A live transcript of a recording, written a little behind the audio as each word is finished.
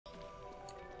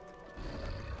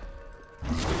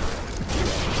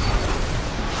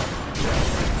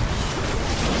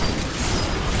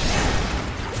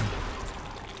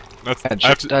That's That I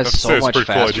have shit to, I have does to so say it's much pretty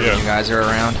cool faster idea. when you guys are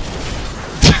around.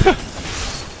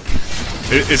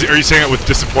 Are you saying it with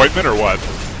disappointment or what?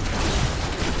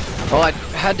 Well, I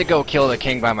had to go kill the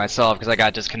king by myself because I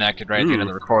got disconnected right at the end of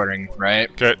the recording, right?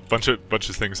 Okay, bunch of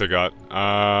things I got.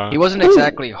 He wasn't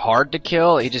exactly hard to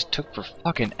kill, he just took for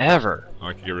fucking ever. Oh,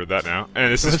 I can get rid of that now.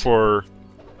 And this is for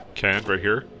Ken right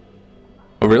here.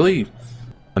 Oh, really?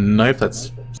 A knife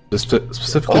that's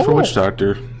specifically for Witch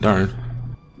Doctor. Darn.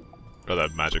 Oh,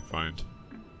 that magic find.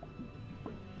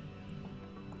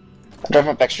 I don't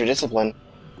have extra discipline.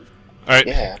 Alright,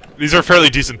 Yeah. these are fairly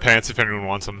decent pants if anyone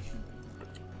wants them.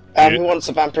 Who wants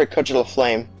a vampire cudgel of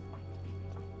flame?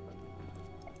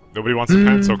 Nobody wants the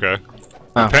pants? Okay.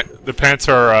 Oh. The pants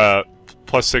are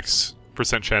plus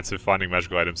 6% chance of finding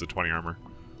magical items at 20 armor.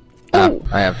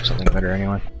 I have something better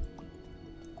anyway.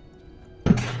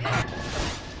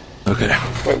 Okay.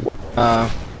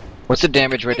 What's the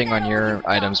damage rating on your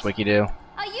items, WikiDo?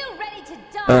 Are you ready to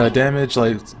die? Damage,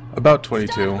 like, about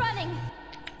 22. Stop running.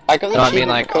 I got the No, I mean achievement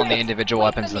like for on the individual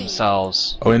weapons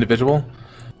themselves. Oh, individual?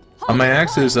 On my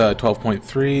axe is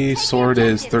 12.3, sword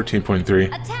is 13.3.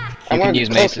 Attack. You wanna can be use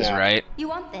close maces, now. right? You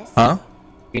want this? Huh?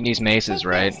 You can use maces,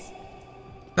 right?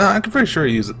 No, I'm pretty sure I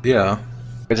use it, yeah.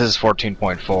 This is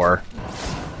 14.4.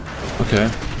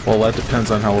 Okay. Well, that depends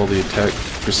on how well the attack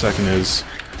per second is.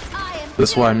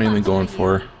 That's what I'm mainly going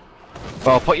for.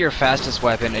 Well, put your fastest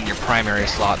weapon in your primary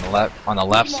slot on the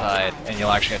left side, and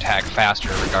you'll actually attack faster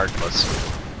regardless.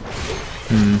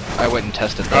 I wouldn't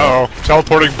test it though, Uh oh,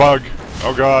 teleporting bug.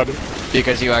 Oh god.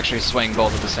 because you actually swing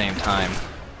both at the same time.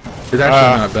 It's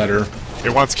actually not better.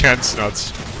 It wants Ken's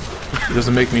nuts. It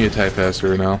doesn't make me attack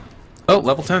faster now. Oh,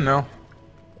 level 10 now.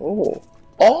 Oh.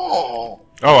 Oh!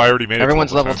 Oh, I already made it.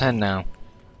 Everyone's level 10 now.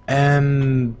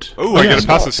 And... Ooh, I get a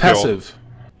passive skill. Passive.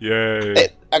 Yay.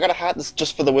 I got a hat that's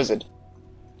just for the wizard.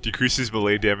 Decreases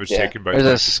melee damage Yeah. taken by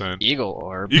There's 10%. a eagle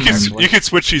orb. You can actually. you can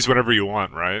switch these whenever you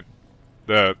want, right?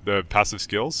 The passive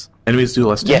skills. Enemies do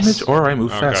less Yes. damage, or I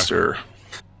move Okay. faster.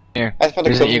 Here, I found a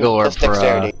here's an couple eagle orb plus for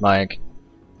dexterity. Mike.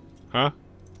 Huh?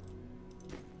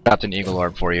 Dropped an eagle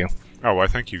orb for you. Oh, why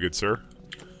thank you, good sir.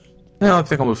 Yeah, I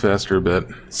think I'll move faster a bit.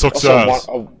 Success.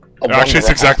 Also, a Actually, it's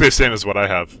wanderer exactly hat. the same as what I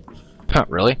have. Huh,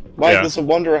 really? Mike, yeah. there's a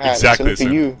wanderer hat. Exactly It's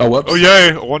only the for same. you. Oh, whoops. Oh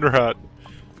yay, a wonder hat.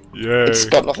 Yay. It's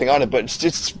got nothing on it, but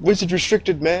it's wizard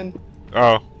restricted, man.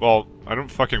 Oh, well, I don't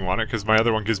fucking want it because my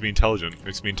other one gives me intelligent.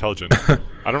 Makes me intelligent.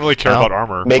 I don't really care Well, about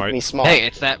armor. Make my, me smart. Hey,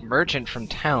 it's that merchant from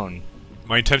town.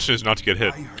 my intention is not to get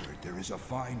hit. I heard there is a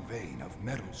fine vein of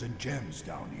metals and gems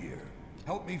down here.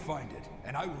 Help me find it,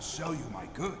 and I will sell you my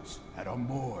goods at a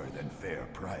more than fair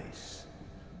price.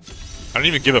 I don't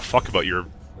even give a fuck about your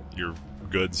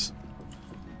goods.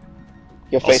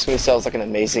 Your face when he sells like an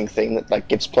amazing thing that like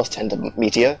gives plus 10 to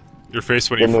meteor. Your face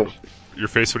when Remove. your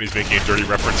face when he's making a dirty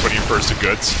reference when he refers to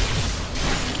goods.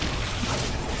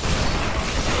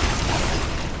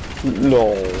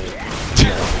 No.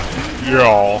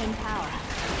 Yeah.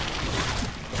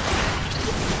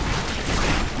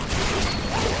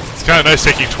 It's kind of nice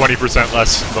taking 20%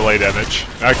 less melee damage.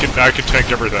 I can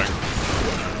tank everything.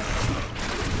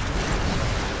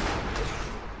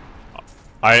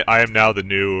 I am now the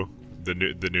new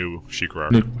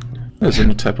Shikrar. There's a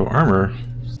new type of armor.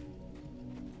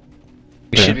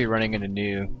 We Yeah. should be running into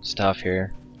new stuff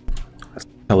here.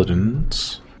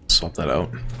 Intelligence. Swap that out.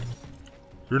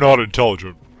 You're not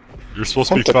intelligent. You're supposed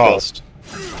to be What the fuck? fast.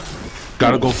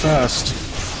 Gotta go fast.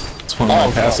 It's one of my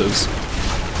Oh, God. passives.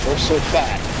 We're so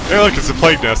fat. Hey, look, it's a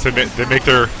plague nest. They make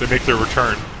their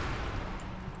return.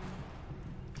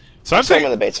 So I'm Some thinking.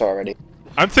 of the baits already.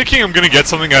 I'm thinking I'm gonna get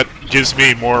something that gives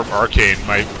me more arcane,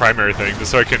 my primary thing,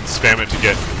 just so I can spam it to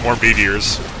get more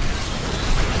meteors.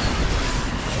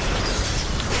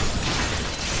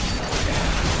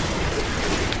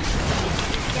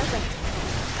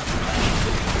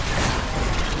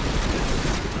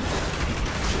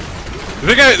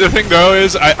 The thing though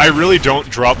is, I really don't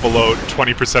drop below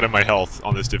 20% of my health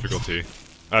on this difficulty.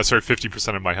 Sorry,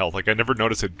 50% of my health. Like, I never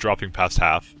notice it dropping past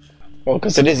half. Well,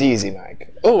 because it is easy,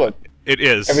 Mike. Oh, It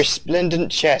is. a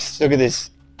resplendent chest. Look at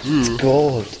this. It's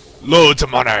gold. Loads of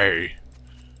money!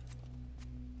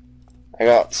 I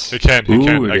got Hey Ken,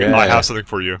 Ooh, I yeah. have something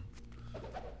for you.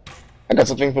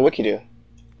 something for Wikido.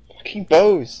 Fucking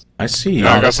bows. I see.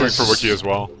 Yeah, I got this something for is- Wiki as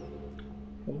well.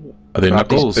 Are they Drop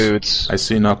these knuckles? boots. I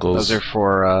see knuckles. Those are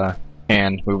for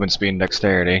hand, movement, speed, and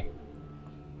dexterity.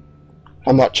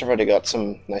 How much? I've already got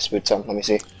some nice boots on. Let me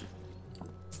see.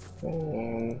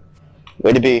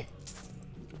 Way to be.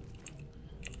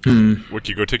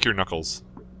 Wiki, go take your knuckles.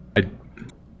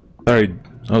 Sorry.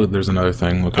 Oh, there's another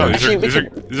thing. Okay. Oh, Actually, these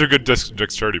are good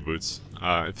dexterity boots.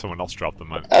 If someone else dropped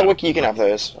them, I Wiki, you can have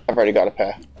those. I've already got a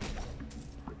pair.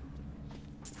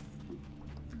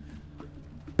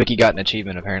 Vicky got an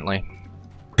achievement apparently.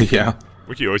 Yeah.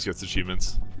 Wiki always gets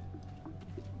achievements.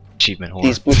 Achievement whore.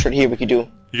 These boots right here we could do.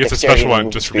 He gets a dexterity special and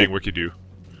one just for movement being Wiki-do.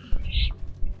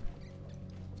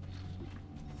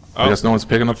 I guess no one's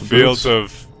picking up the Fields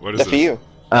boots. of... What speed. is That for this? you.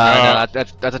 No,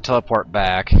 that's a teleport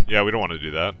back. Yeah, we don't want to do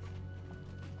that.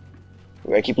 We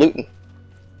gotta keep looting.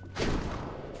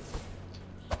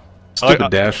 Stupid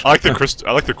dash. I like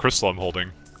the crystal I'm holding.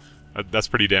 That's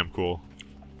pretty damn cool.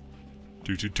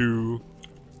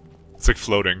 It's like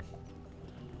floating.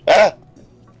 Ah!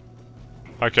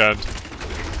 I can't.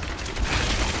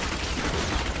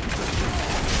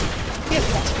 He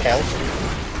has lots of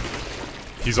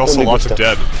health. He's also Only lots good of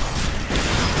dead.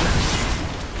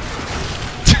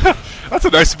 That's a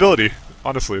nice ability,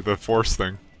 honestly, the force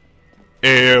thing.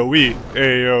 AoE,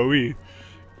 AoE.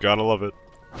 Gotta love it.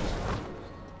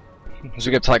 As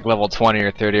we get to like level 20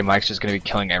 or 30, Mike's just gonna be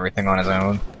killing everything on his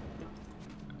own.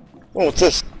 Oh, what's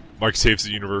this? Mike saves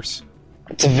the universe.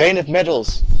 It's a vein of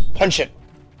metals. Punch it.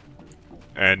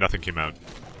 And nothing came out.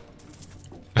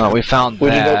 Well, we found We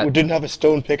that. didn't have a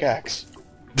stone pickaxe.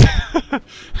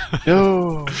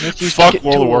 No, Fuck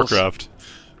World of Warcraft.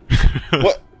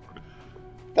 What?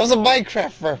 That was a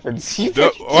Minecraft reference. You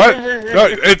No, what? No,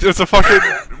 it's a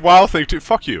fucking WoW thing too.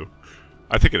 Fuck you.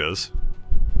 I think it is.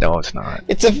 No, it's not.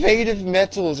 It's a vein of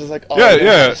metals. It's like, oh, Yeah, I don't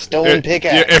yeah. have a stone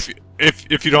pickaxe. Yeah,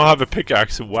 if you don't have a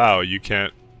pickaxe in WoW, you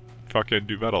can't fucking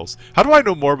do metals. How do I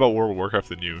know more about World of Warcraft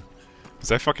than you?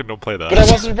 Because I fucking don't play that. But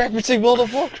I wasn't referencing World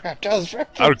of Warcraft. I was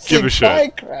referencing I don't give a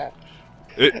shit. Minecraft.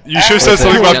 You should have said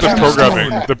something about the Yeah.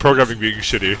 programming. The programming being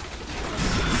shitty.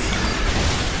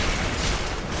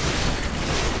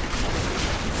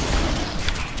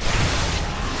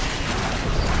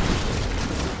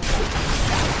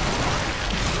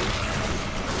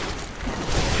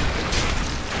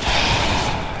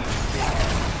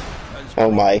 Oh,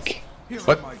 Mike. Here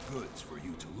What? are my goods for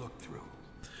you to look through.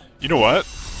 You know what?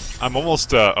 I'm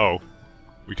almost. Oh,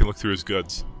 we can look through his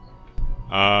goods.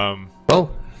 Well,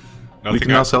 we Nothing can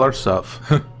now else. sell our stuff.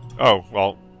 Oh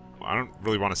well, I don't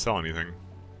really want to sell anything.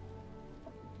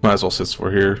 Might as well since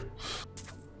we're here.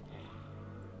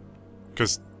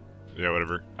 Cause, yeah,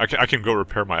 whatever. I can go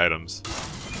repair my items,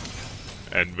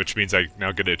 and which means I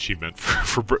now get an achievement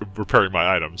for repairing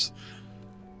my items.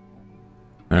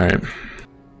 Alright.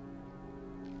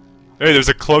 Hey, there's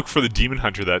a cloak for the demon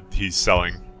hunter that he's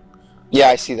selling. Yeah,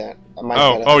 I see that. I might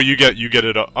get it. Oh, you get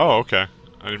it. Oh, okay.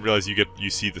 I didn't realize you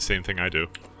see the same thing I do.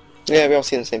 Yeah, we all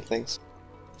see the same things.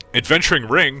 Adventuring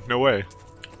ring? No way.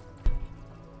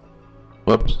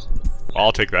 Whoops.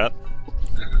 I'll take that.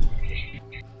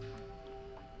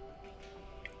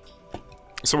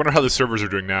 So I wonder how the servers are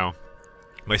doing now.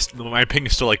 My ping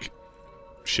is still like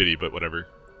shitty, but whatever.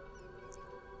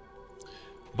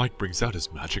 Mike brings out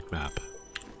his magic map.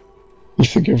 You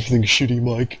think everything's shitty,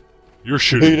 Mike? You're I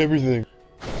hate shitty. everything.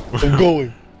 I'm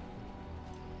going.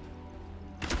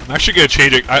 I'm actually gonna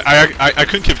change it. I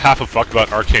couldn't give half a fuck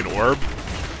about Arcane Orb.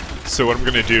 So what I'm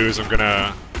gonna do is I'm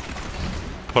gonna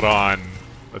put on,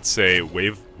 let's say,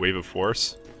 Wave of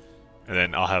Force, and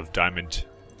then I'll have Diamond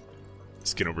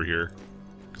skin over here.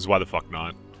 Cause why the fuck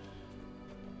not?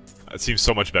 That seems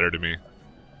so much better to me.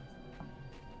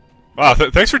 Wow,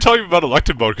 thanks for telling me about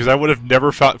elective mode, because I would have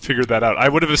never figured that out. I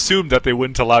would have assumed that they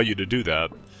wouldn't allow you to do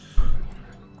that.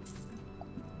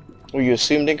 Well, you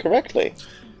assumed incorrectly.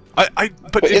 But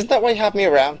But isn't that why you have me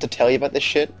around to tell you about this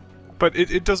shit? But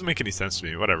it doesn't make any sense to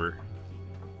me. Whatever.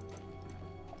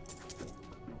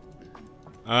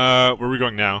 Where are we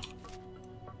going now?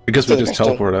 I guess To we the just crystal.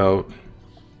 teleport out.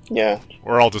 Yeah.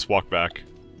 Or I'll just walk back.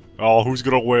 Oh, who's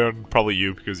gonna win? Probably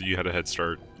you, because you had a head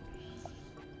start.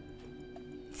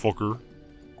 Fucker.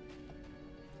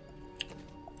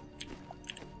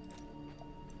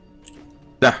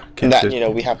 Nah, can't That, sit. you know,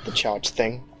 we have the charge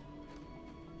thing.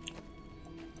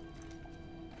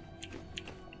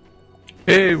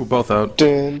 Hey, we're both out.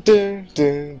 Dun, dun,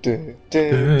 dun, dun,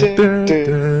 dun, dun,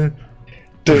 dun,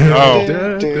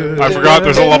 Oh, I forgot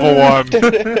there's a level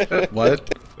 1.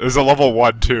 What? There's a level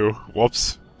 1 too.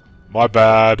 Whoops. My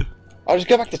bad. I'll just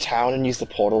go back to town and use the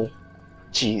portal.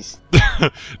 Jeez.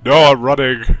 No, I'm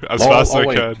running as fast as I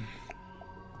wait. can.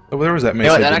 Oh, there was that You mace.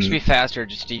 know, I that'd didn't- actually be faster.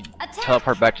 Just to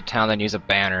teleport back to town, then use a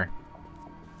banner.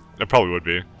 That probably would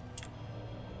be.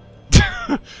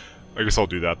 I guess I'll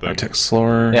do that then. I text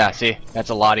slower. Yeah, see, that's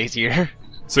a lot easier.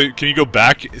 So can you go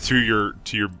back through your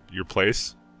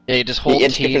place? Yeah, you just hold Yeah,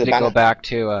 just get T to the to go banner. back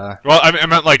to. Well, I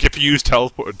meant like if you use town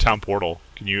portal,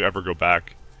 can you ever go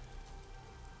back?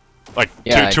 Like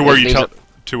Yeah, to where it you leaves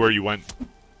to where you went.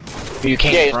 Where you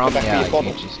came Yeah, just go from. back to Yeah, your you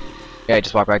portal. can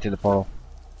just walk back through the portal.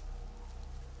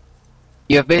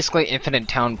 You have basically infinite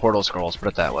town portal scrolls. Put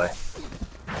it that way.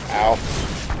 Ow.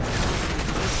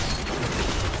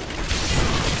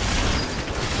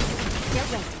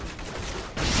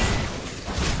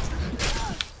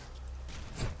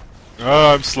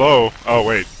 I'm slow. Oh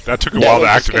wait, that took a Yeah, while to we'll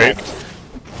activate.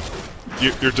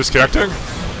 disconnect. You're disconnecting?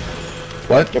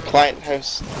 What? Your client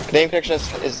has name connection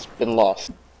has been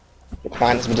lost. Your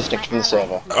client has been disconnected from the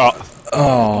server.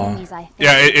 Oh.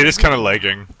 Yeah, it is kind of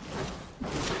lagging.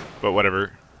 But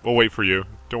whatever. We'll wait for you.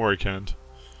 Don't worry, Kent.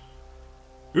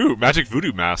 Ooh, magic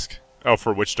voodoo mask. Oh,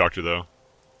 for Witch Doctor though.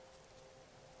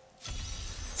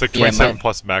 It's like 27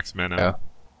 plus max mana. Yeah.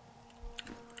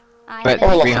 I But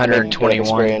have 321,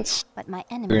 experience. but my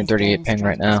enemies 338 gain ping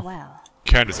right strength as now. well.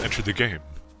 Kent has entered the game.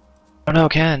 Oh no,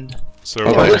 Ken. So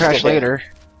Oh, Probably there's crash the game. later.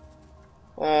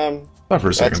 Thought for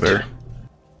a second That's-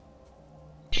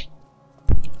 there.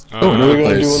 Oh, What are another we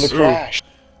gonna do when place. the crash?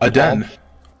 A den.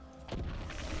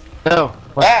 No.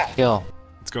 Ah! Kill.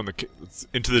 Let's go let's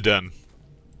into the den.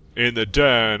 In the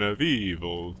den of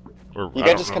evil. Or You I guys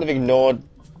don't just know. kind of ignored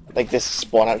like this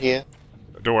spawn out here.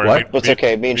 Don't worry. What? But it's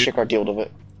okay, me and Shikar dealt with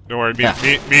it. Don't worry. Me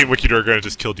and Wikido are gonna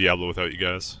just kill Diablo without you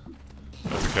guys.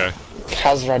 That's okay.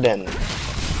 Kazraden.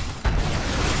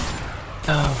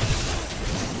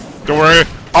 Oh. Don't worry.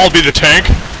 I'll be the tank.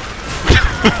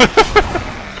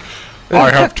 I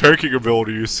have tanking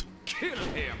abilities. Kill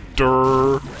him!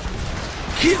 Durr.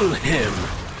 Kill him!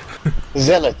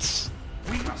 Zealots.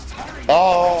 We must hurry!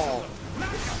 Oh.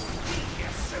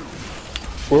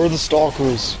 Where are the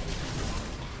stalkers?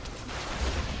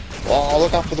 Oh,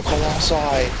 look out for the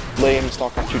Colossi. Lame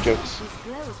Stalker 2 jokes. This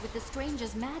glows with the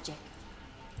stranger's magic.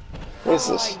 What is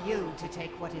Who this? are you to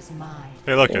take what is mine?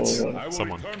 Hey, look, it's Oh. I will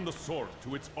someone. return the sword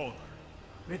to its owner.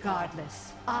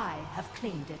 Regardless, I have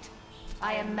claimed it.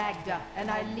 I am Magda,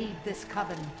 and I lead this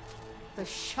coven. The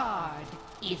shard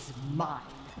is mine.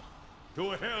 To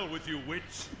hell with you,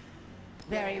 witch!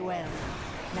 Very well.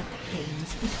 Let the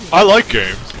games begin. I like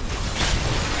games.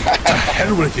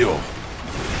 Hell with you!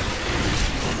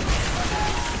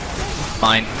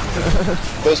 Mine.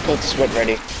 Those cultists weren't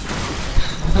ready.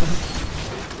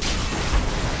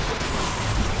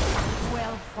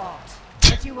 Well fought.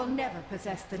 But you will never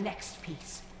possess the next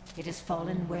piece. It has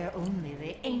fallen where only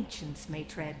the ancients may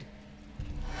tread.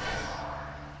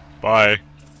 Bye.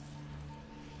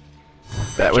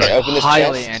 That was Okay, open this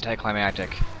highly chest. anticlimactic.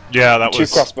 Yeah, that 2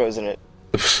 was. crossbows in it.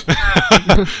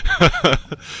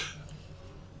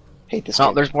 Hate this Well,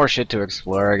 game. there's more shit to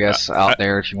explore, I guess, out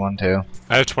there if you want to.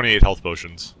 I have 28 health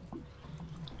potions.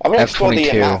 I'm gonna F explore the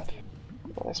 22. map.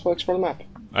 Let's go explore the map.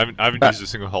 I haven't used a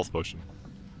single health potion.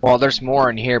 Well, there's more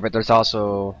in here, but there's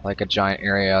also like a giant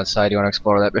area outside. Do you want to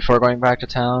explore that before going back to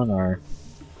town, or?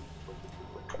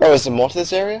 Oh, is there more to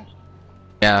this area?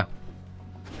 Yeah,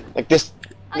 Like this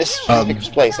specific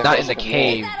place. not in the like,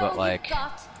 cave, but like.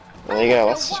 There you go,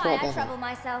 let's just go out there. Trouble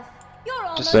myself. You're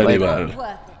Just almost very not bad.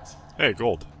 worth it. Hey,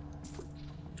 gold.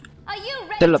 Are you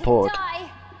ready Teleport. to die?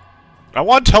 I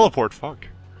want teleport. Fuck.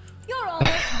 You're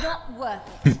almost not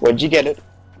worth it. Where'd you get it?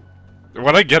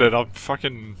 When I get it, I'm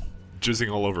fucking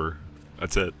jizzing all over.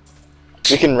 That's it.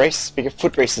 We can race, we can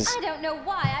foot races. I don't know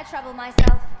why I trouble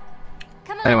myself.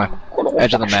 Come on. Anyway,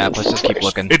 edge of the map. Let's just keep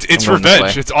looking. It's I'm going this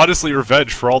revenge. way. It's honestly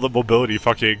revenge for all the mobility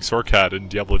fucking Sorcat in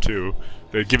Diablo 2.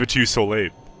 They give it to you so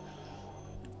late.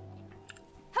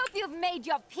 Hope you've made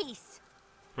your peace.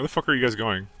 Where the fuck are you guys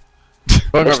going?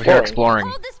 Going over here Exploring. exploring.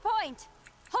 Hold this point.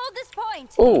 Hold this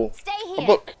point. Ooh, Stay a here.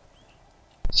 book.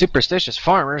 Superstitious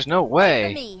farmers? No For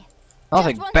way. me.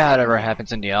 Nothing Just one bad second ever here.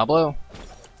 happens in Diablo.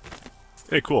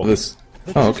 Hey, cool. This.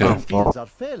 The Oh, okay. Tristram fields are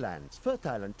fair lands,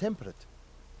 fertile and temperate.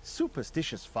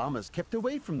 Superstitious farmers kept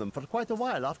away from them for quite a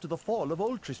while after the fall of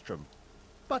Old Tristram.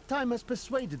 But time has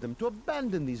persuaded them to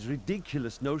abandon these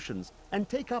ridiculous notions and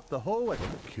take up the hoe and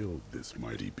Killed this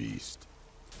mighty beast.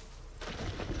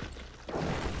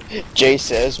 Jay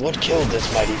says, what killed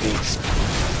this mighty beast?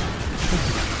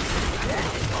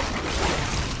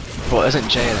 Well, isn't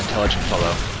Jay an intelligent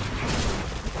fellow?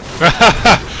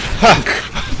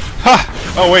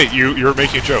 Oh wait, you're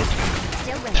making a joke.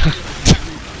 Still ready.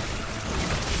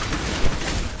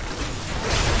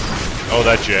 Oh,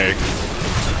 that Jay.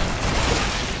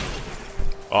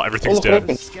 Oh, everything's look, dead.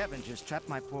 open. Scavengers trapped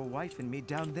my poor wife and me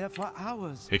down there for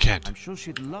hours. He can't. I'm sure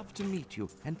she'd love to meet you,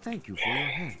 and thank you for your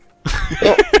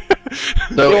help.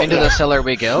 So into the cellar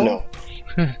we go. No.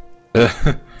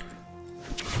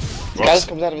 The guy just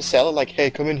comes out of his cell like, hey,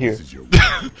 come in here.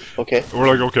 Okay. We're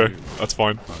like, okay, that's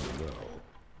fine.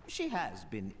 She has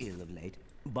been ill of late,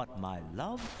 but my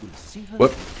love will see her.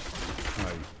 What?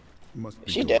 I must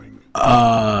be She dead.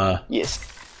 going. Yes.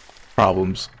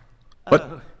 Problems. What?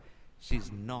 Oh,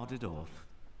 she's nodded off.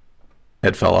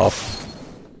 Head fell off.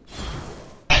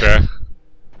 Okay.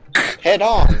 Head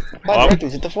on. Apply Well, directly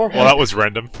to the forehead. Well, that was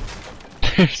random.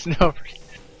 There's no reason.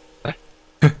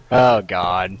 Oh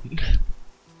god.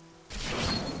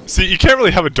 See, you can't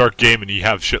really have a dark game and you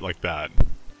have shit like that.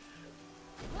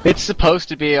 It's supposed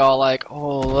to be all like,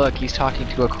 oh look, he's talking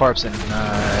to a corpse in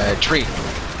a tree.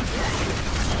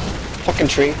 Fucking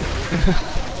tree.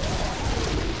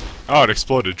 Oh, an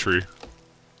exploded tree.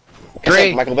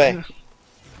 Tree. Michael Bay.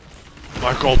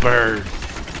 Michael Bay.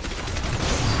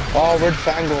 Oh, Red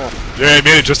Fangor. Yeah, I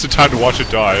made it just in time to watch it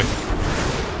die.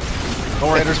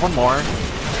 Don't worry, there's one more.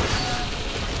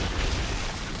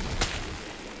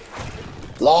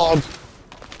 Log.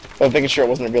 I was making sure it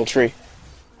wasn't a real tree.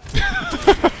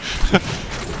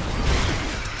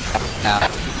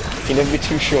 You never be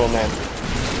too sure, man.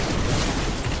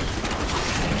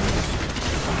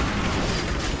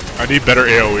 I need better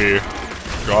AoE.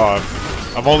 God.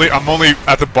 I'm only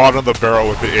at the bottom of the barrel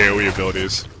with the AoE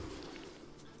abilities.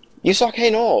 You saw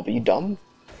Arcane Orb, are you dumb?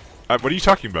 What are you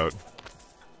talking about?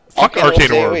 Fuck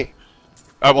Arcane Orb. AoE.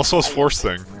 Well, so is Force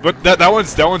Thing. But that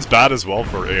one's bad as well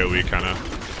for AoE, kinda.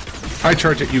 I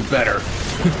charge at you better.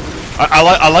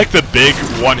 I like the big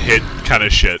one-hit kind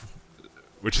of shit.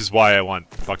 Which is why I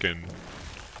want fucking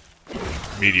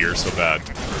Meteor so bad.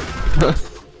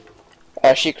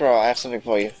 Shikra, I have something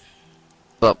for you.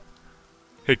 What's up?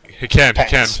 He can't.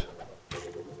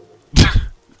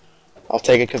 I'll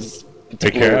take it because it's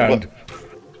He can't.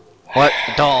 What?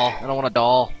 A doll. I don't want a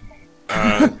doll.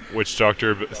 Witch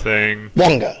Doctor thing.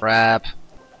 Wonga. Crap.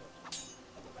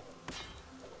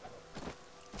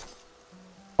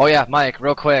 Oh yeah, Mike,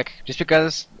 real quick. Just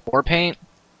because war paint,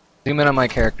 zoom in on my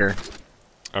character.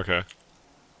 Okay.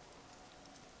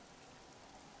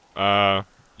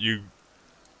 You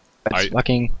That's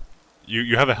fucking.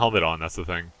 you have a helmet on, that's the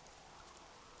thing.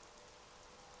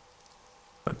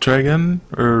 Try again?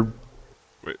 Or...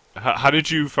 Wait, how did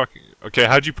you fucking... Okay,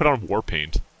 how did you put on war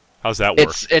paint? How's that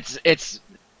work? It's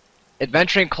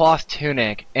adventuring cloth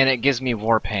tunic, and it gives me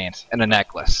war paint and a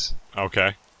necklace.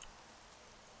 Okay.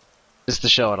 Just to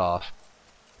show it off.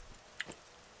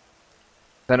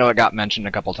 I know it got mentioned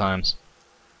a couple times.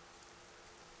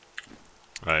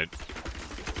 Right.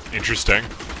 Interesting.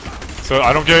 So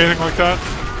I don't get anything like that?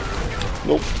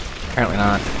 Nope. Apparently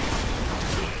not.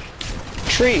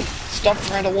 Tree, stop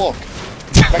trying to walk.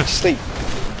 Back to sleep.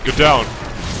 Get down.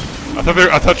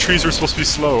 I thought trees were supposed to be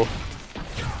slow.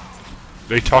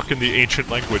 They talk in the ancient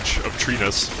language of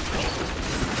treeness.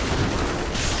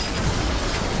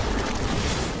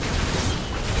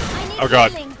 Oh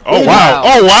god. Oh wow!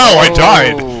 Oh wow! I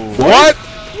died! What?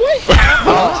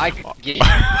 Oh, I get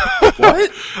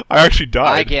What? I actually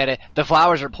died. I get it. The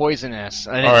flowers are poisonous.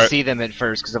 I didn't Alright. see them at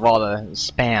first because of all the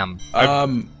spam.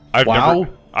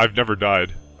 I've never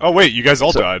died. Oh wait, you guys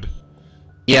all died.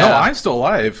 Yeah. No, I'm still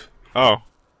alive. Oh.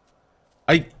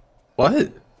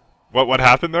 What? What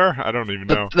happened there? I don't even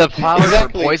know. The flowers are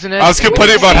poisonous. I was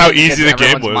complaining about how easy the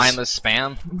game Everyone's was. mindless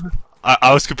spam.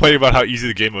 I was complaining about how easy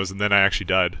the game was, and then I actually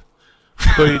died.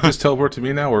 So you just teleport to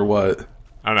me now, or what?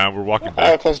 I don't know, we're walking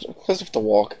back. Close enough to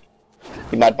walk.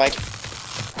 You mad, Mike?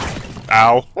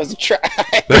 Ow. That was a try.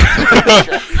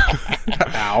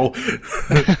 Ow.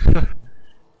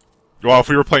 Well, if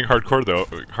we were playing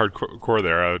hardcore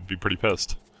there, I would be pretty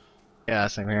pissed. Yeah,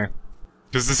 same here.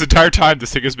 Because this entire time,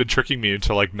 this thing has been tricking me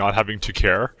into, like, not having to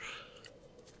care.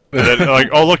 And then, like,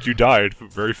 oh look, you died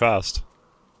very fast.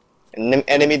 An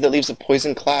enemy that leaves a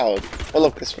poison cloud. Oh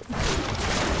look, this one.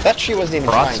 That tree wasn't even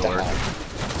trying to Broadsword. hide.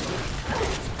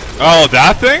 Oh,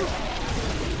 that thing?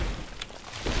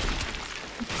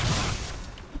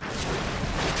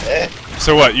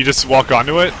 So what, you just walk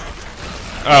onto it?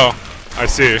 Oh, I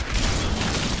see.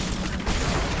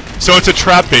 So it's a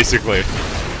trap, basically.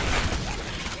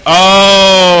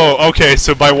 Oh, okay,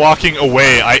 so by walking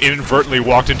away, I inadvertently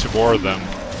walked into more of them.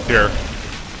 Here.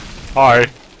 Hi.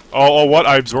 Oh, what?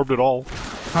 I absorbed it all.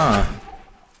 Huh.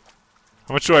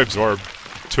 How much do I absorb?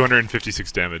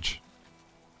 256 damage.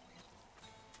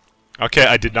 Okay,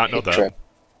 I did not know that.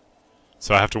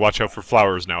 So I have to watch out for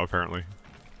flowers now, apparently.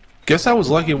 Guess I was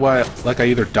lucky why, like I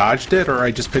either dodged it or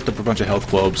I just picked up a bunch of health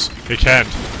globes. It can.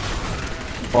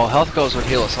 Well, health goes would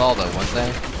heal us all, though, wouldn't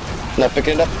they? Not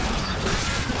picking it up.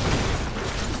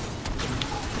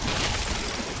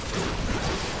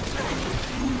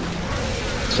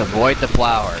 Just avoid the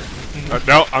flower.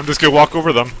 No, I'm just gonna walk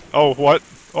over them. Oh, what?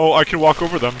 Oh, I can walk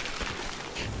over them.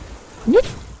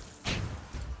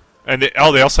 And they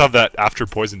also have that after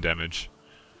poison damage.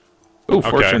 Ooh, Okay.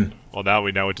 fortune. Well, now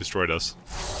we know it destroyed us.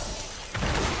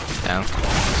 Yeah.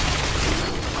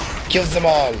 Kills them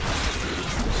all.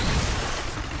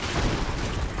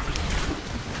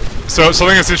 So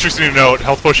something that's interesting to note: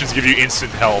 health potions give you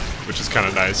instant health, which is kind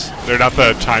of nice. They're not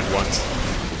the timed ones.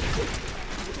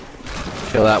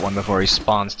 Kill that one before he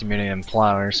spawns Communion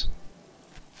flowers.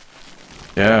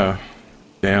 Yeah.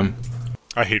 Damn.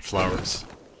 I hate flowers.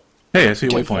 Hey, I see a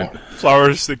waypoint.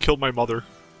 Flowers, they killed my mother.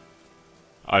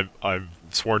 I've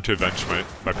sworn to avenge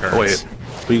my parents. Oh, wait.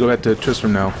 We go back to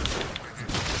Tristram now.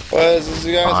 What is this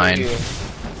guys Fine. do?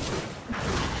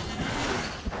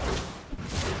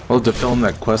 Well, to film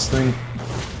that quest thing,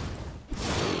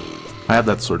 I have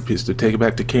that sword piece to take it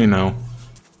back to Kano.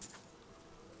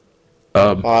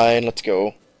 Fine, let's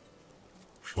go.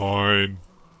 Fine.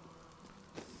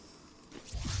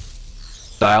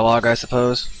 Dialogue, I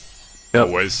suppose. Yep.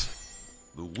 Always.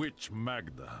 The witch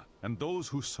Magda and those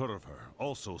who serve her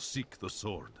also seek the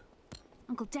sword.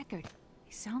 Uncle Deckard,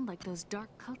 you sound like those dark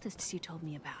cultists you told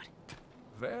me about.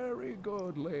 Very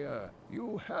good, Leah.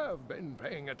 You have been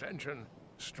paying attention.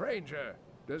 Stranger,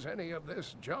 does any of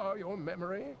this jar your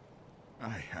memory? I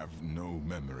have no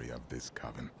memory of this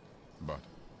coven, but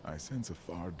I sense a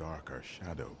far darker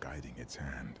shadow guiding its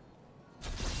hand.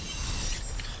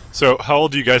 So, how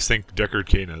old do you guys think Deckard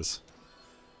Cain is?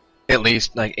 At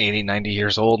least like 80, 90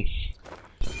 years old.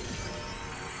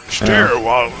 Stare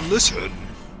while listen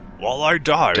while I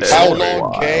die. How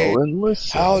long, Kane?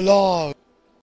 How long?